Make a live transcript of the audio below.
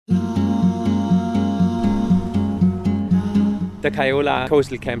The Kioloa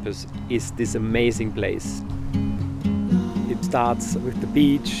Coastal Campus is this amazing place. It starts with the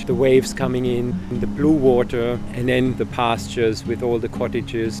beach, the waves coming in, the blue water, and then the pastures with all the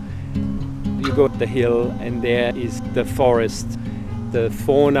cottages. You go up the hill and there is the forest. The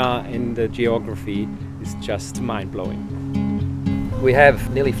fauna and the geography is just mind-blowing. We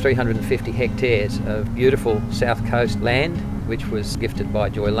have nearly 350 hectares of beautiful south coast land, which was gifted by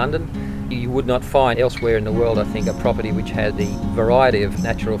Joy London. You would not find elsewhere in the world, I think, a property which had the variety of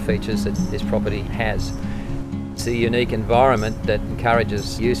natural features that this property has. It's a unique environment that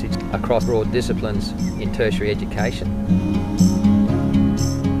encourages usage across broad disciplines in tertiary education.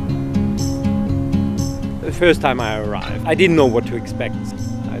 The first time I arrived, I didn't know what to expect.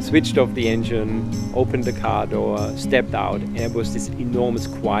 I switched off the engine, opened the car door, stepped out, and there was this enormous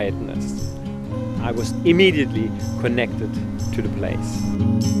quietness. I was immediately connected to the place.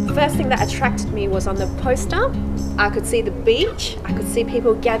 The first thing that attracted me was on the poster. I could see the beach, I could see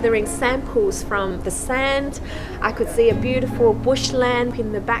people gathering samples from the sand, I could see a beautiful bushland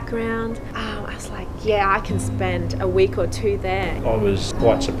in the background. I was like, yeah, I can spend a week or two there. I was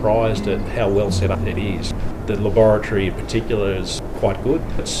quite surprised at how well set up it is. The laboratory in particular is quite good.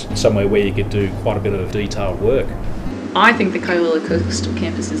 It's somewhere where you could do quite a bit of detailed work. I think the Kioloa Coastal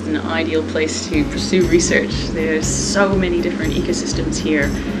Campus is an ideal place to pursue research. There's so many different ecosystems here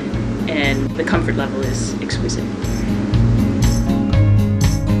and the comfort level is exquisite.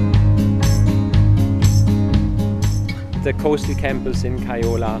 The coastal campus in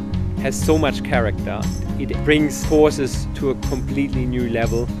Kioloa has so much character. It brings courses to a completely new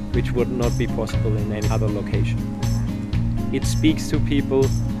level, which would not be possible in any other location. It speaks to people.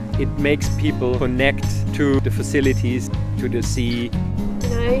 It makes people connect to the facilities, to the sea. You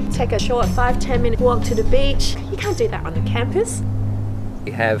know, take a short 5-10 minute walk to the beach. You can't do that on the campus.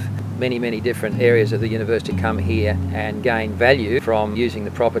 We have many different areas of the university come here and gain value from using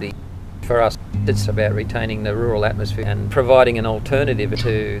the property. For us, it's about retaining the rural atmosphere and providing an alternative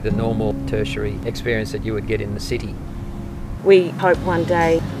to the normal tertiary experience that you would get in the city. We hope one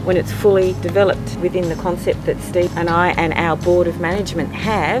day, when it's fully developed within the concept that Steve and I and our Board of Management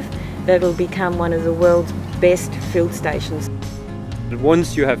have, that it'll become one of the world's best field stations.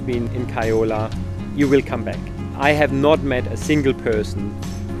 Once you have been in Kioloa, you will come back. I have not met a single person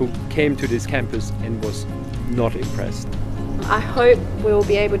who came to this campus and was not impressed. I hope we'll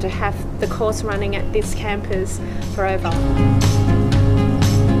be able to have the course running at this campus forever.